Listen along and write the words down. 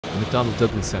McDonnell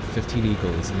Douglas F-15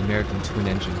 Eagle is an American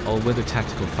twin-engine, all-weather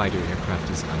tactical fighter aircraft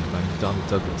designed by McDonnell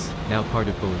Douglas, now part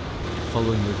of Boeing.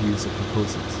 Following reviews of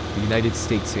proposals, the United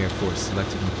States Air Force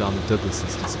selected McDonnell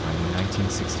Douglas's design in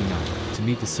 1969 to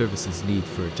meet the service's need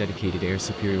for a dedicated air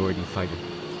superiority fighter.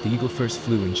 The Eagle first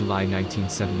flew in July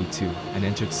 1972 and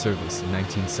entered service in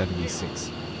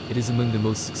 1976. It is among the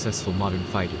most successful modern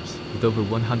fighters, with over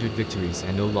 100 victories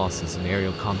and no losses in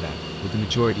aerial combat, with the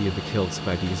majority of the kills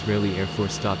by the Israeli Air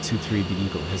Force. 23 The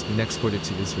Eagle has been exported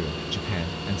to Israel, Japan,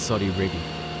 and Saudi Arabia.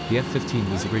 The F-15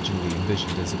 was originally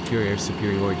envisioned as a pure air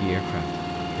superiority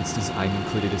aircraft. Its design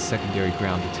included a secondary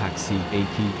ground attack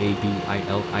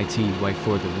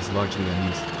C-APABILITY-4 that was largely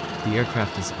unused. The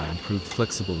aircraft design proved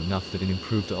flexible enough that an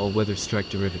improved all-weather strike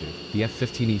derivative, the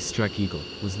F-15E Strike Eagle,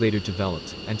 was later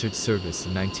developed, entered service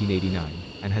in 1989,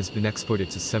 and has been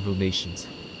exported to several nations.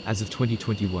 As of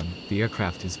 2021, the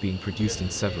aircraft is being produced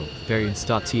in several variants.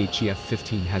 The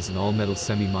F-15 has an all-metal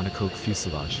semi-monocoque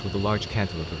fuselage with a large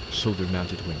cantilever,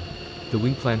 shoulder-mounted wing. The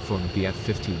wing planform of the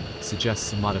F-15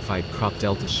 suggests a modified crop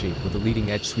delta shape with a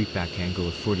leading-edge sweepback angle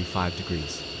of 45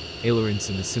 degrees. Ailerons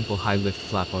and a simple high-lift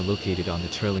flap are located on the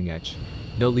trailing edge.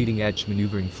 No leading-edge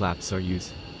maneuvering flaps are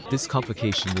used. This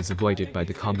complication was avoided by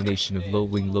the combination of low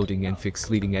wing loading and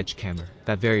fixed leading-edge camber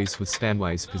that varies with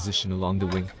spanwise position along the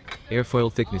wing.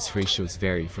 Airfoil thickness ratios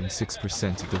vary from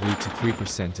 6% at the root to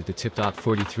 3% at the tip.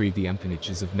 43 The empennage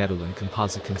is of metal and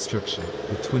composite construction,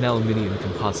 with twin aluminium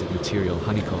composite material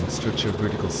honeycomb structure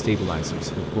vertical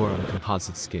stabilizers with boron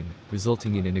composite skin,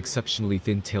 resulting in an exceptionally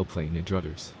thin tailplane and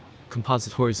rudders.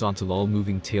 Composite horizontal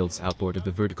all-moving tails outboard of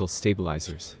the vertical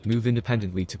stabilizers move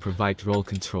independently to provide roll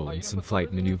control and some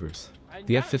flight maneuvers.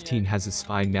 The F-15 has a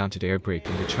spine-mounted air brake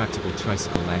and retractable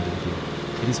tricycle landing gear.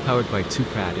 It is powered by two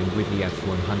Pratt & Whitney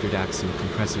F100 axial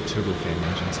compressor turbofan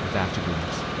engines with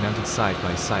afterburners, mounted side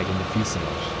by side in the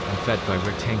fuselage, and fed by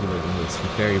rectangular inlets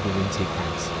with variable intake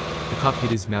ramps. The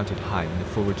cockpit is mounted high in the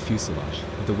forward fuselage,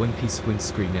 with a one-piece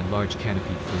windscreen and large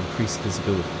canopy for increased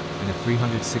visibility, and a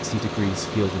 360 degrees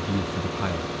field of view for the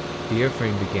pilot. The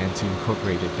airframe began to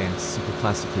incorporate advanced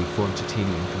superplastically formed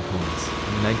titanium components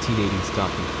in the 1980s.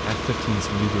 The F-15's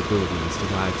maneuverability is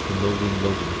derived from low wing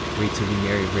loading, weight-to-wing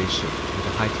area ratio, with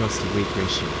a high thrust-to-weight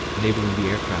ratio, enabling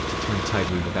the aircraft to turn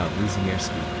tidally without losing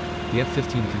airspeed. The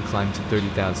F-15 can climb to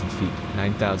 30,000 feet,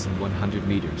 9,100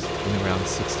 meters, in around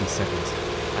 60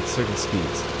 seconds. At certain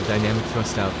speeds, the dynamic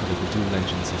thrust output of the dual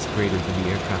engines is greater than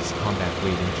the aircraft's combat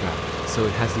weight and drag, so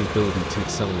it has the ability to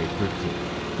accelerate vertically.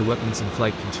 The weapons and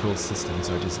flight control systems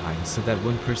are designed so that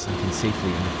one person can safely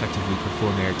and effectively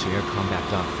perform air-to-air combat.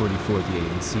 44 The A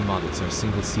and C models are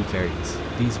single-seat variants.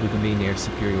 These were the main air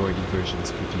superiority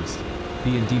versions produced.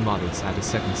 B and D models add a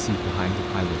second seat behind the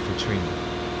pilot for training.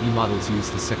 E models use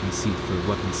the second seat for a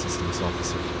weapons systems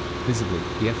officer. Visibly,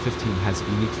 the F-15 has a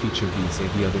unique feature vis-a-vis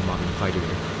the other modern fighter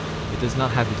aircraft. It does not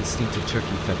have the distinctive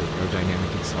turkey feather aerodynamic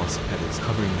exhaust pedals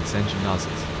covering its engine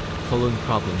nozzles. Following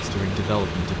problems during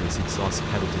development of its exhaust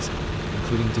pedal design,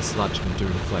 including dislodgement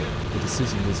during flight, the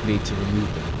decision was made to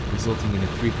remove them, resulting in a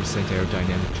 3%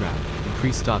 aerodynamic drag.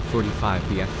 Increased. 45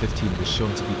 The F-15 was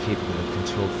shown to be capable of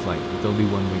controlled flight with only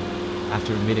one wing.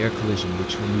 After a mid-air collision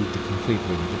which removed the complete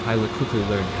wing, the pilot quickly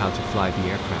learned how to fly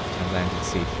the aircraft and landed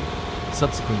safely.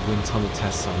 Subsequent wind tunnel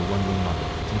tests on the one-wing model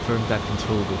confirmed that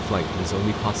controllable flight was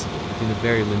only possible within a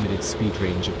very limited speed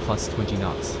range of plus 20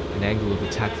 knots, an angle of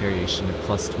attack variation of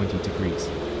plus 20 degrees.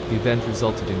 The event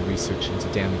resulted in research into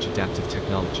damage adaptive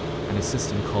technology and a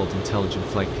system called Intelligent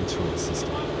Flight Control System.